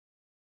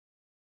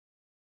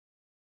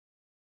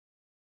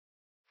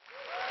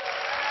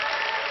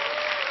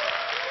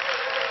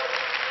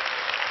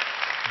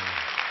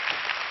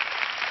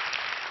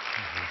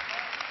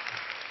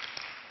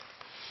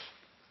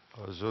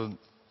전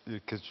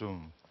이렇게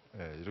좀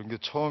이런 게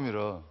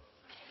처음이라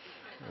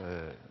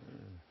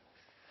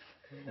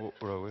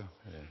뭐라고요?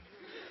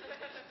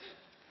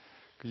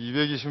 그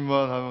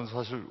 220만 하면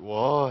사실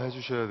와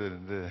해주셔야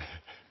되는데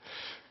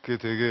그게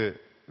되게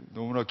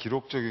너무나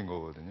기록적인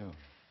거거든요.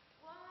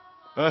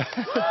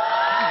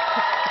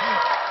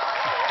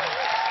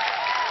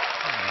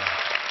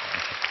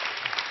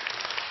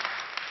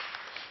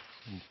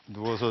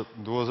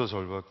 누워서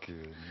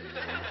절받기.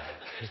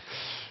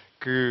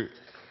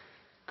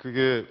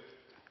 그게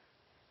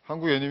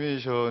한국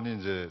애니메이션이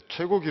이제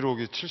최고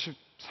기록이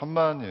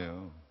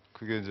 73만이에요.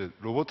 그게 이제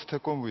로버트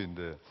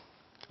태권브인데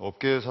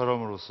업계의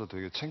사람으로서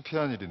되게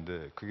창피한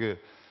일인데 그게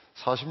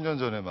 40년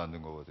전에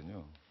만든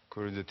거거든요.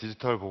 그걸 이제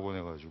디지털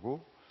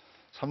복원해가지고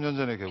 3년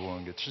전에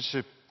개봉한 게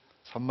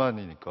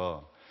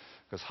 73만이니까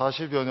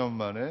 40여 년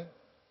만에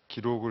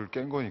기록을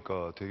깬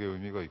거니까 되게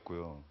의미가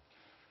있고요.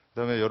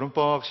 그다음에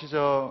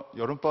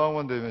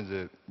여름방학만 되면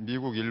이제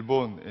미국,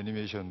 일본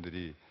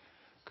애니메이션들이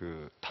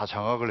다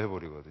장악을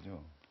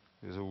해버리거든요.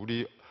 그래서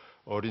우리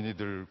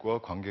어린이들과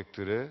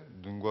관객들의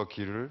눈과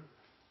귀를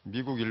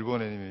미국,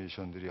 일본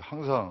애니메이션들이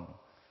항상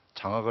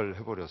장악을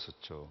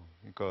해버렸었죠.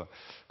 그러니까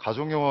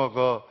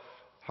가족영화가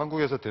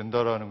한국에서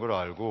된다라는 걸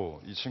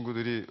알고 이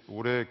친구들이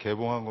올해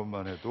개봉한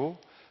것만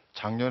해도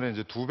작년에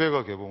이제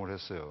 2배가 개봉을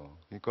했어요.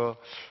 그러니까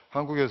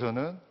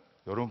한국에서는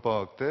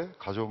여름방학 때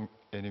가족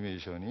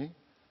애니메이션이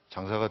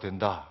장사가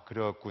된다.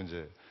 그래갖고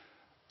이제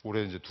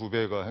올해 이제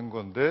 2배가 한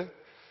건데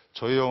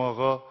저희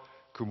영화가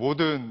그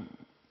모든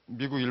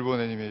미국,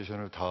 일본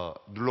애니메이션을 다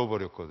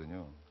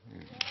눌러버렸거든요.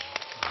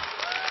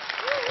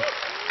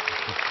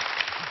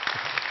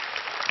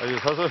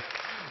 사실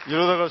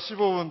이러다가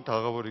 15분 다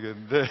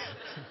가버리겠는데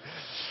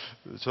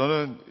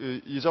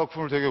저는 이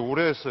작품을 되게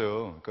오래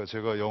했어요. 그러니까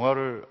제가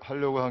영화를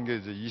하려고 한 게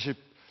이제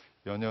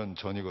 20여 년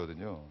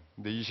전이거든요.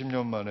 근데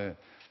 20년 만에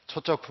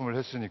첫 작품을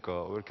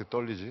했으니까 왜 이렇게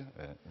떨리지?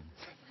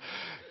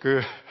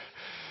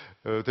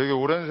 되게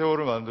오랜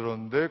세월을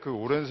만들었는데 그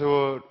오랜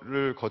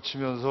세월을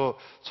거치면서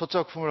첫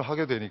작품을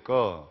하게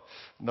되니까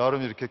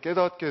나름 이렇게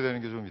깨닫게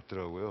되는 게 좀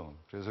있더라고요.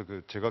 그래서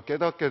제가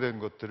깨닫게 된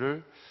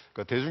것들을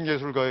그러니까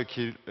대중예술가의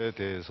길에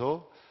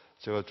대해서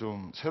제가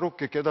좀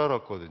새롭게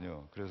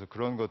깨달았거든요. 그래서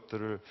그런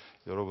것들을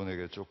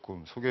여러분에게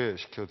조금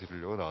소개시켜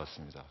드리려고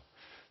나왔습니다.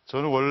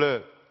 저는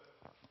원래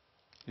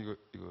이거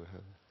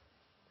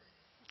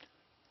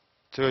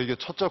제가 이게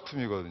첫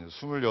작품이거든요.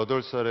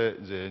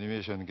 28살에 이제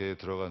애니메이션계에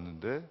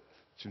들어갔는데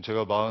지금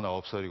제가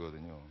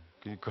 49살이거든요.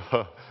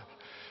 그러니까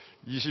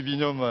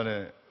 22년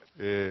만에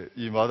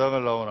이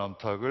마당을 나온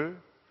암탉을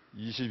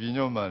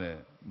 22년 만에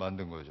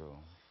만든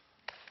거죠.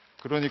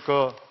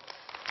 그러니까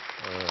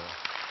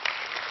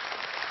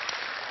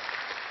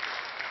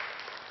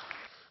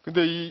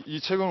근데 이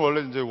책은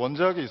원래 이제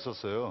원작이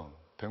있었어요.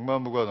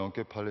 100만 부가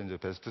넘게 팔린 이제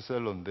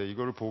베스트셀러인데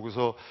이걸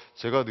보고서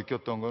제가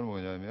느꼈던 건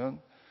뭐냐면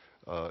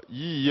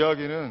이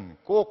이야기는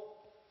꼭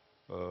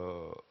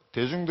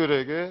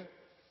대중들에게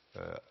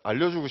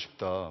알려주고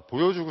싶다,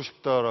 보여주고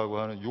싶다라고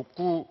하는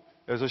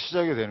욕구에서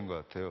시작이 되는 것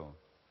같아요.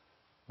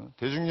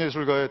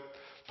 대중예술가의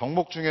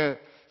덕목 중에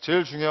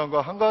제일 중요한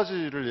거 한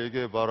가지를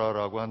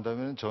얘기해봐라라고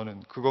한다면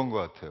저는 그건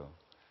것 같아요.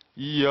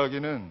 이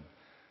이야기는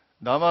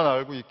나만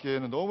알고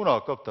있기에는 너무나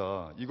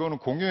아깝다. 이거는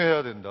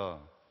공유해야 된다.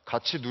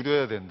 같이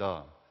누려야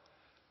된다.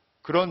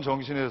 그런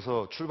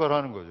정신에서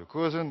출발하는 거죠.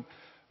 그것은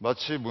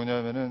마치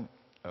뭐냐면은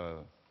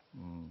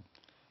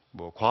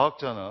뭐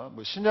과학자나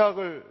뭐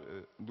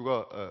신약을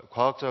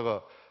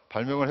과학자가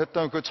발명을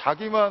했다면 그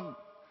자기만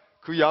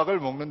그 약을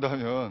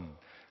먹는다면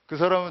그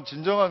사람은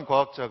진정한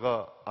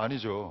과학자가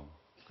아니죠.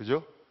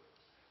 그죠?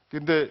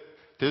 근데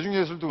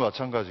대중예술도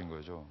마찬가지인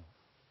거죠.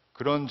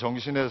 그런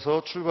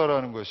정신에서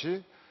출발하는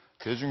것이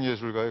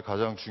대중예술가의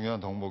가장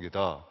중요한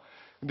덕목이다.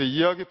 근데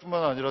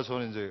이야기뿐만 아니라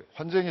저는 이제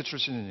환쟁이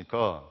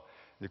출신이니까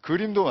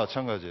그림도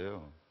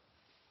마찬가지예요.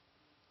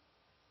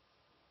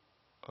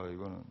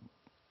 이거는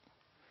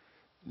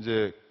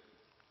이제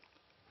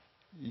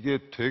이게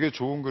되게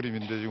좋은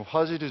그림인데 지금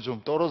화질이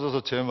좀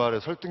떨어져서 제 말에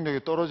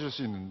설득력이 떨어질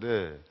수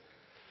있는데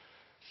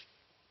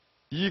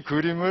이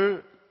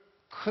그림을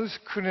큰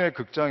스크린의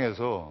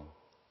극장에서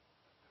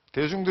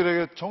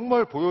대중들에게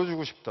정말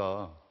보여주고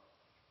싶다.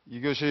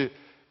 이것이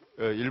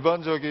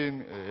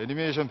일반적인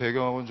애니메이션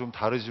배경하고는 좀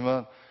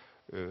다르지만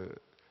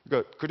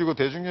그러니까 그리고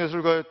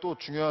대중예술가의 또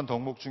중요한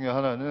덕목 중에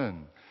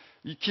하나는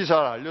익히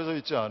잘 알려져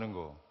있지 않은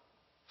거,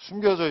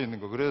 숨겨져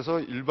있는 거. 그래서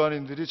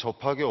일반인들이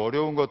접하기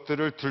어려운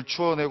것들을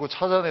들추어내고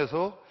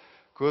찾아내서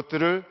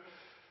그것들을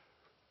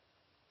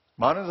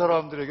많은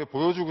사람들에게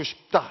보여주고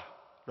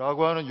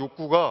싶다라고 하는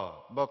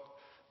욕구가 막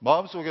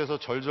마음속에서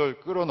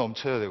절절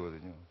끌어넘쳐야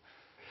되거든요.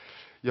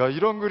 야,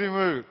 이런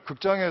그림을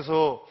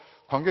극장에서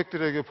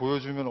관객들에게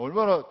보여주면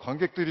얼마나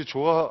관객들이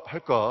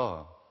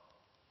좋아할까.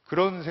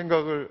 그런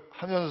생각을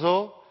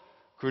하면서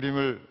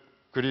그림을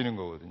그리는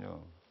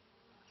거거든요.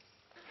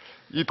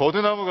 이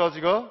버드나무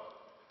가지가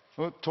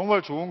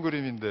정말 좋은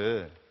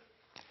그림인데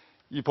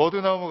이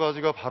버드나무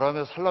가지가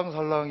바람에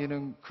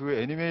살랑살랑이는 그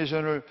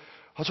애니메이션을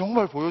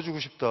정말 보여주고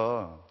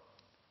싶다.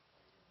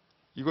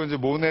 이건 이제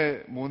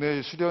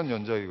모네의 수련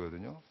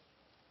연작이거든요.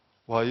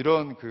 와,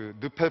 이런 그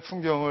늪의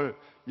풍경을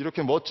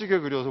이렇게 멋지게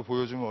그려서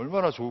보여주면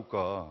얼마나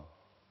좋을까.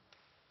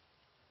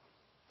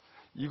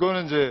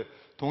 이거는 이제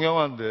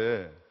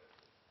동양화인데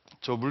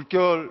저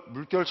물결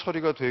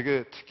처리가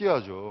되게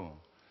특이하죠.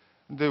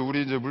 근데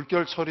우리 이제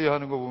물결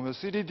처리하는 거 보면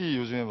 3D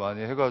요즘에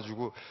많이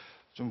해가지고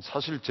좀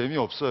사실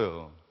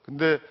재미없어요.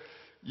 근데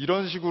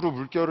이런 식으로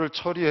물결을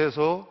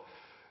처리해서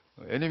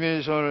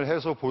애니메이션을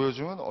해서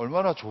보여주면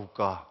얼마나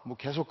좋을까. 뭐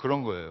계속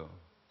그런 거예요.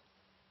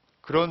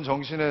 그런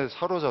정신에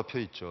사로잡혀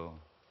있죠.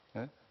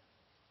 예?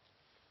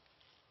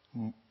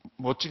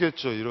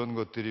 멋지겠죠. 이런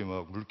것들이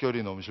막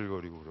물결이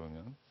넘실거리고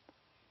그러면.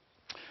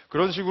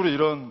 그런 식으로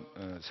이런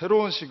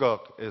새로운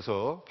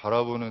시각에서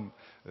바라보는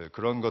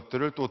그런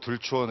것들을 또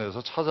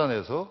들추어내서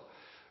찾아내서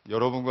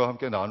여러분과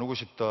함께 나누고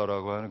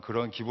싶다라고 하는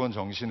그런 기본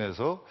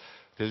정신에서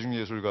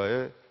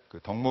대중예술가의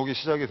그 덕목이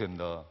시작이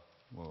된다.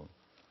 뭐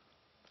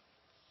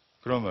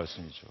그런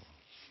말씀이죠.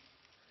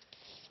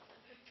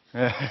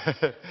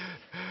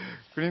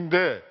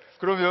 그런데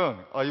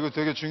그러면 이거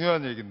되게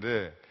중요한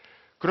얘기인데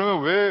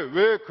그러면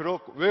왜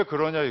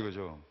그러냐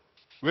이거죠.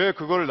 왜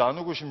그걸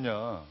나누고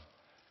싶냐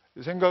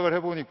생각을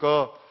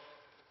해보니까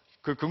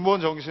그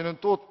근본 정신은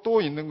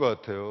또 있는 것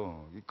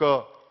같아요.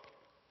 그러니까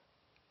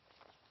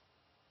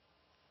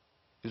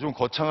좀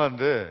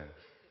거창한데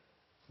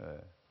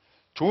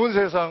좋은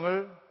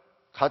세상을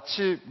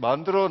같이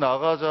만들어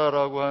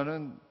나가자라고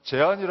하는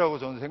제안이라고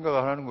저는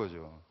생각을 하는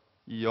거죠.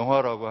 이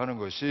영화라고 하는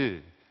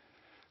것이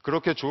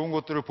그렇게 좋은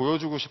것들을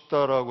보여주고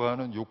싶다라고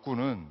하는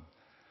욕구는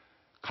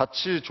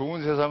같이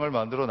좋은 세상을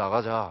만들어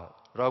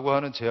나가자라고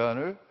하는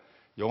제안을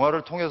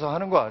영화를 통해서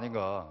하는 거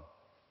아닌가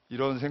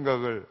이런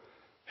생각을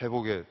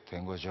해보게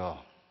된 거죠.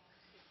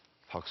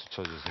 박수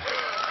쳐주세요.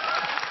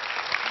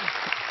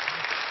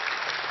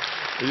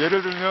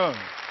 예를 들면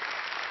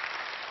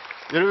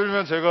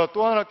제가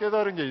또 하나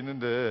깨달은 게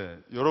있는데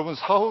여러분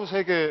사후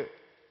세계에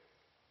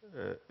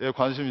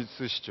관심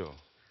있으시죠?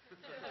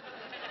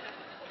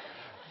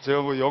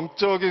 제가 뭐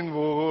영적인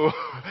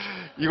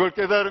이걸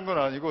깨달은 건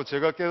아니고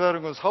제가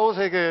깨달은 건 사후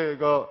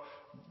세계가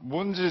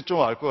뭔지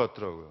좀 알 것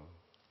같더라고요.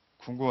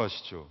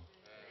 궁금하시죠?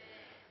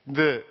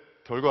 근데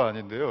별거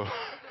아닌데요.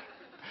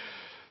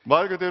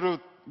 말 그대로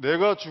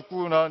내가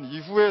죽고 난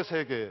이후의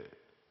세계,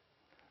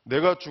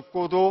 내가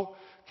죽고도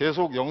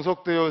계속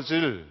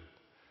영속되어질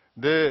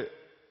내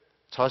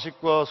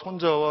자식과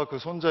손자와 그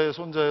손자의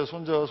손자의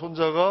손자와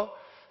손자가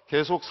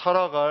계속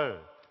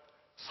살아갈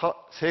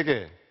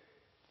세계,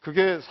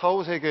 그게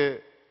사후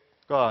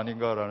세계가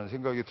아닌가라는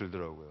생각이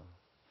들더라고요.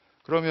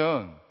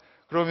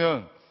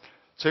 그러면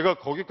제가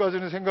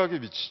거기까지는 생각이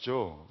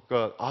미치죠.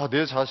 그러니까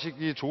내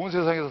자식이 좋은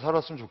세상에서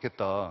살았으면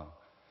좋겠다.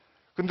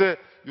 근데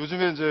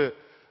요즘에 이제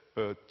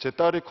제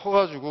딸이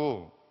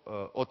커가지고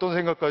어떤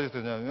생각까지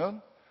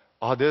드냐면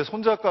내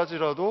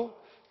손자까지라도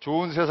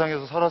좋은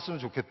세상에서 살았으면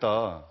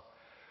좋겠다.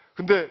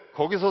 근데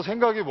거기서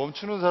생각이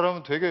멈추는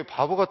사람은 되게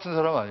바보 같은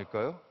사람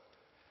아닐까요?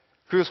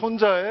 그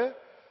손자의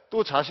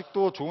또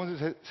자식도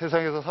좋은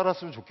세상에서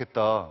살았으면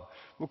좋겠다.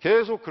 뭐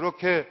계속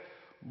그렇게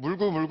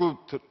물고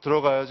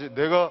들어가야지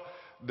내가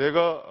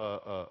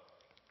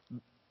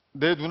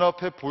내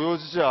눈앞에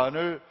보여지지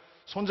않을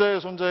손자의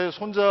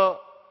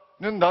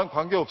손자는 난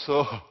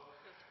관계없어.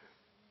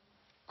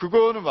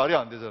 그거는 말이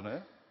안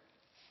되잖아요.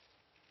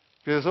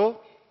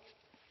 그래서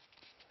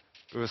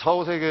그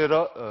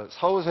사후세계란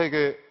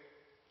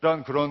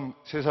그런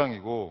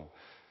세상이고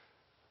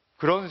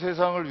그런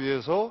세상을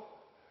위해서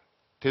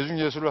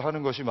대중예술을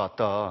하는 것이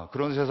맞다.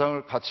 그런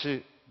세상을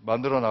같이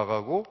만들어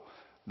나가고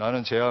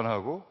나는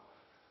제안하고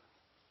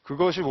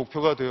그것이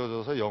목표가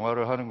되어져서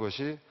영화를 하는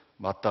것이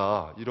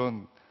맞다.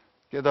 이런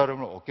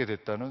깨달음을 얻게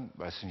됐다는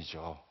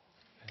말씀이죠.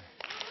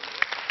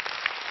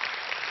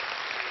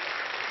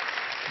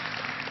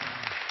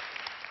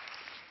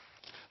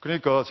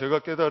 그러니까 제가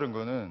깨달은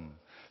거는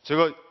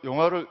제가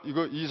영화를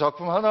이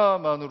작품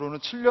하나만으로는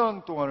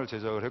 7년 동안을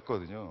제작을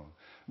했거든요.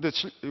 근데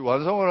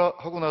완성을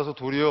하고 나서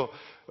도리어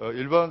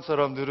일반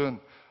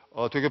사람들은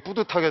되게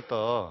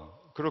뿌듯하겠다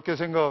그렇게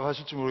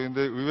생각하실지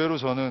모르겠는데 의외로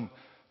저는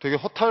되게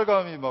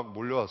허탈감이 막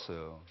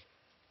몰려왔어요.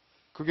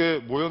 그게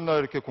뭐였나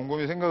이렇게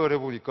곰곰이 생각을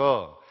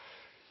해보니까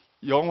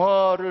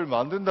영화를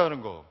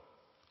만든다는 거,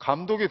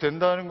 감독이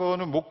된다는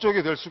거는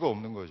목적이 될 수가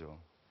없는 거죠.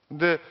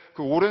 근데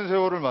그 오랜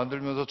세월을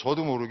만들면서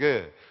저도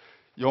모르게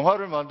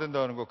영화를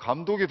만든다는 거,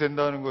 감독이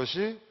된다는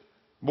것이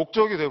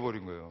목적이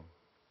돼버린 거예요.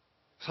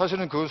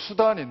 사실은 그건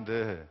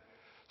수단인데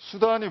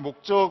수단이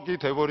목적이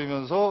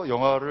돼버리면서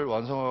영화를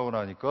완성하고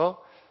나니까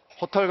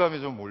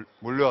허탈감이 좀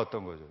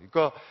몰려왔던 거죠.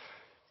 그러니까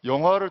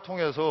영화를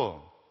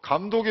통해서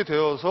감독이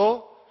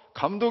되어서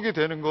감독이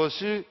되는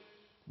것이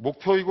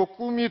목표이고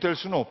꿈이 될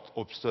수는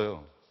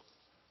없어요.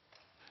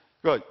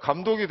 그러니까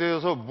감독이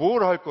되어서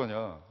뭘 할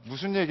거냐,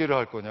 무슨 얘기를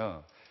할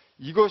거냐,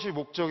 이것이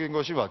목적인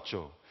것이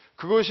맞죠.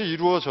 그것이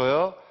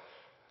이루어져야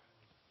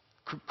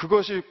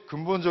그것이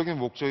근본적인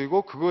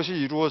목적이고 그것이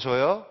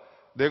이루어져야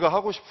내가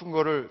하고 싶은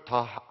거를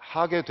다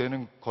하게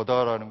되는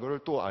거다라는 걸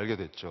또 알게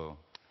됐죠.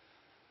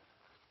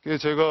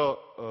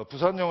 제가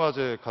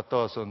부산영화제 갔다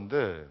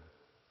왔었는데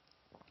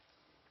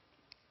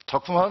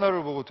작품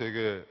하나를 보고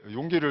되게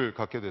용기를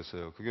갖게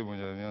됐어요. 그게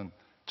뭐냐면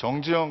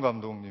정지영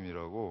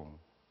감독님이라고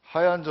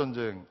하얀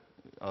전쟁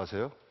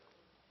아세요?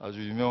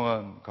 아주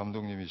유명한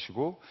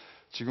감독님이시고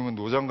지금은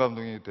노장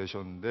감독이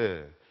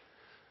되셨는데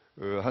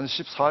한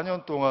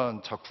 14년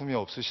동안 작품이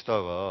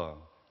없으시다가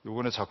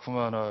요번에 작품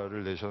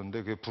하나를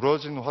내셨는데 그게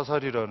부러진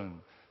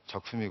화살이라는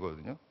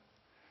작품이거든요.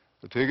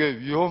 되게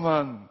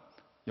위험한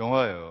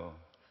영화예요.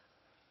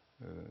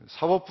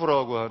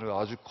 사법부라고 하는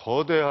아주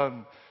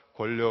거대한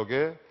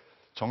권력에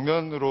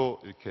정면으로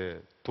이렇게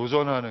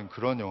도전하는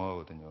그런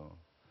영화거든요.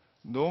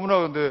 너무나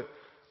근데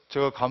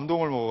제가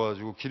감동을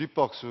먹어가지고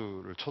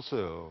기립박수를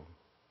쳤어요.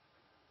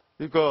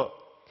 그러니까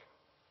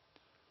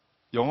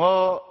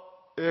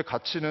영화의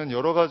가치는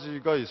여러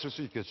가지가 있을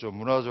수 있겠죠.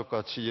 문화적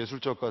가치,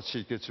 예술적 가치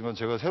있겠지만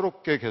제가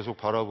새롭게 계속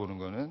바라보는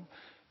거는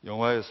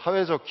영화의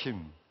사회적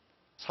힘,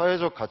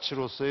 사회적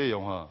가치로서의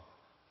영화를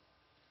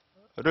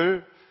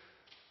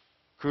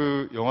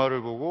그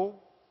영화를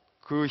보고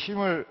그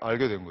힘을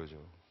알게 된 거죠.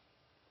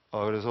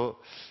 그래서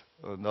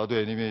나도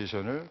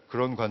애니메이션을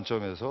그런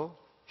관점에서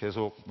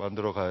계속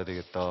만들어 가야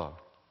되겠다.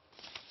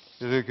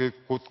 그래서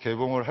곧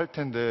개봉을 할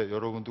텐데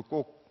여러분도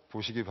꼭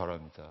보시기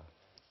바랍니다.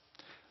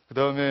 그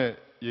다음에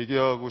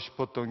얘기하고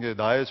싶었던 게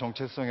나의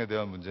정체성에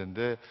대한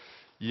문제인데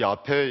이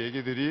앞에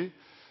얘기들이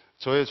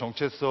저의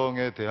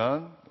정체성에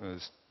대한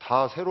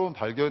다 새로운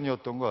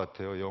발견이었던 것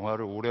같아요.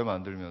 영화를 오래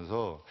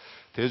만들면서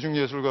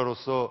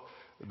대중예술가로서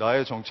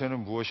나의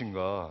정체는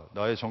무엇인가,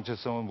 나의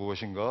정체성은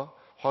무엇인가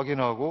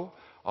확인하고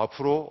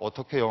앞으로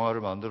어떻게 영화를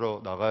만들어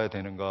나가야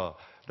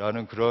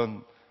되는가라는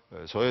그런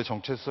저의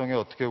정체성에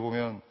어떻게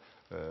보면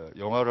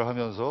영화를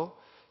하면서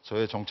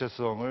저의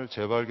정체성을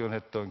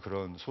재발견했던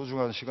그런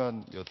소중한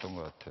시간이었던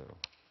것 같아요.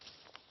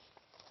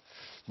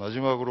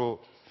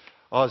 마지막으로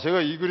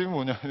제가 이 그림이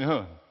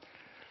뭐냐면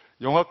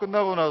영화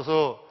끝나고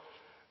나서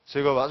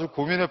제가 아주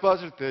고민에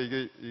빠질 때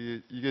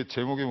이게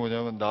제목이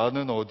뭐냐면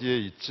나는 어디에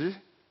있지?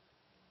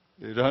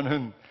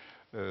 라는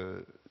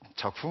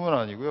작품은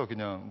아니고요.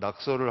 그냥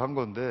낙서를 한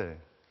건데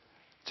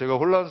제가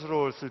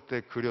혼란스러웠을 때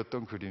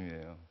그렸던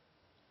그림이에요.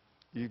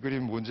 이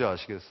그림 뭔지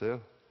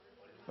아시겠어요?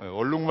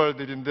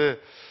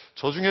 얼룩말들인데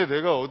저 중에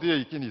내가 어디에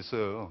있긴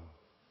있어요.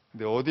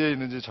 근데 어디에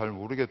있는지 잘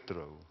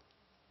모르겠더라고.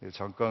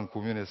 잠깐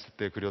고민했을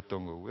때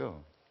그렸던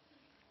거고요.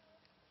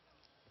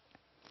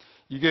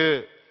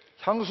 이게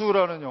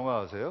향수라는 영화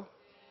아세요?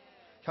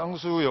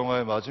 향수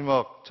영화의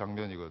마지막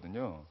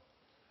장면이거든요.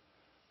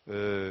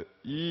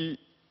 이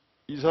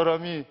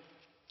사람이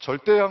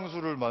절대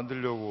향수를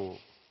만들려고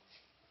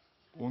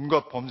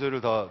온갖 범죄를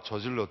다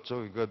저질렀죠.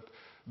 그러니까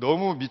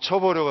너무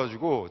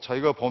미쳐버려가지고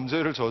자기가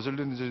범죄를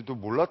저질렀는지도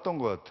몰랐던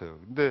것 같아요.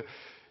 근데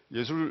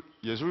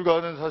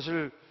예술가는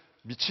사실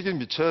미치긴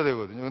미쳐야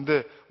되거든요.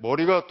 근데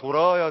머리가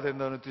돌아야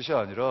된다는 뜻이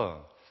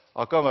아니라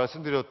아까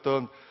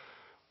말씀드렸던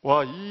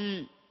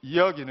이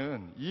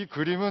이야기는 이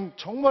그림은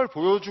정말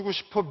보여주고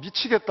싶어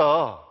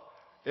미치겠다.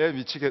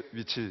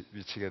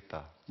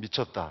 미치겠다.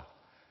 미쳤다.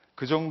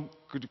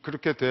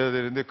 그렇게 돼야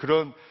되는데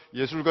그런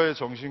예술가의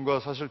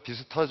정신과 사실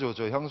비슷하죠.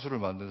 저 향수를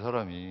만든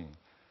사람이.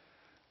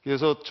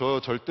 그래서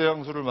저 절대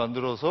향수를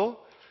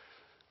만들어서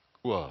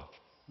우와.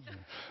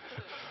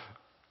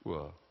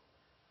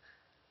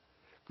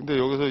 근데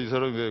여기서 이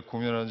사람이 왜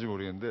고민하는지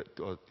모르겠는데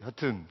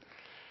하여튼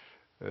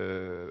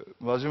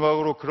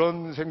마지막으로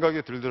그런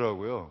생각이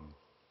들더라고요.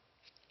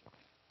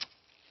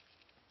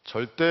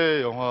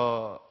 절대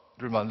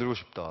영화를 만들고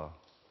싶다.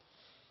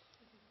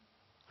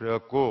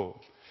 그래갖고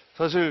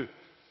사실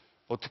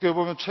어떻게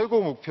보면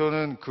최고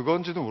목표는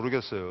그건지도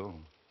모르겠어요.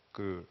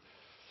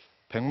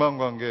 100만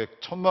관객,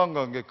 1000만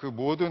관객 그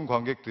모든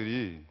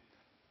관객들이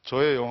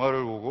저의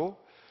영화를 보고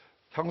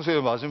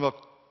향수의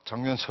마지막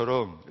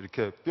장면처럼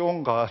이렇게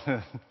뿅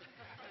가는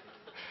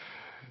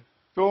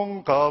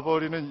뿅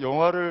가버리는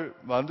영화를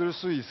만들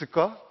수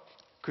있을까?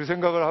 그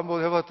생각을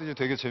한번 해봤더니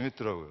되게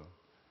재밌더라고요.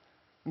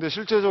 근데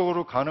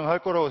실제적으로 가능할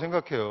거라고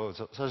생각해요.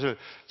 사실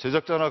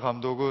제작자나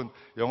감독은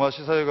영화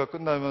시사회가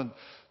끝나면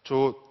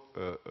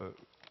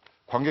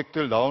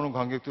나오는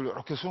관객들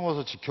이렇게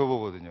숨어서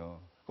지켜보거든요.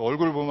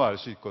 얼굴 보면 알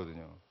수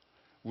있거든요.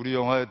 우리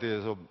영화에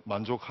대해서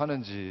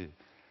만족하는지,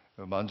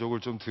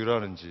 만족을 좀 덜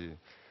하는지.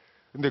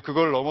 근데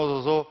그걸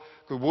넘어서서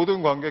그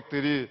모든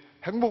관객들이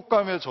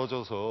행복감에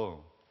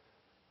젖어서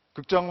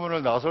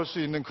극장문을 나설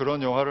수 있는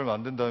그런 영화를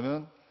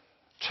만든다면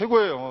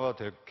최고의 영화가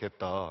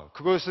되겠다.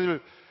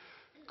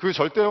 그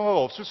절대 영화가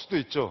없을 수도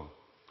있죠.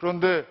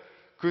 그런데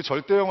그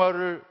절대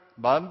영화를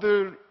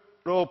만들어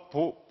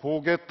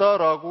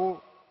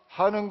보겠다라고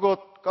하는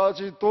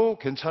것까지도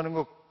괜찮은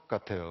것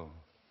같아요.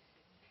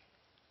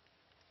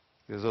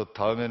 그래서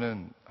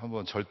다음에는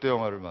한번 절대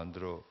영화를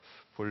만들어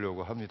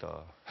보려고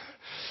합니다.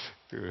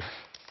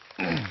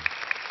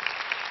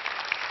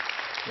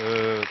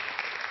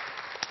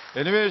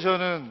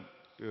 애니메이션은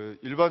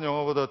일반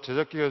영화보다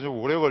제작 기간이 좀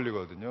오래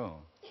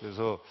걸리거든요.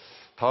 그래서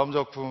다음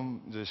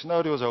작품 이제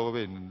시나리오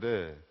작업에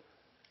있는데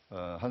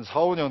한 4,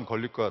 5년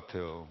걸릴 것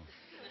같아요.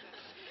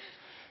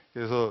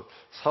 그래서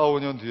 4,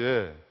 5년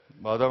뒤에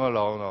마당을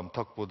나온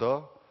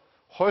암탉보다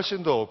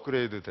훨씬 더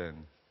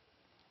업그레이드된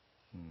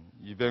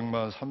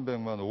 200만,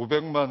 300만,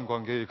 500만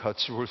관객이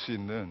같이 볼 수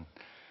있는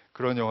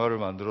그런 영화를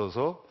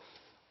만들어서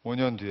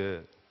 5년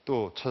뒤에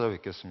또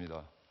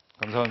찾아뵙겠습니다.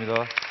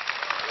 감사합니다.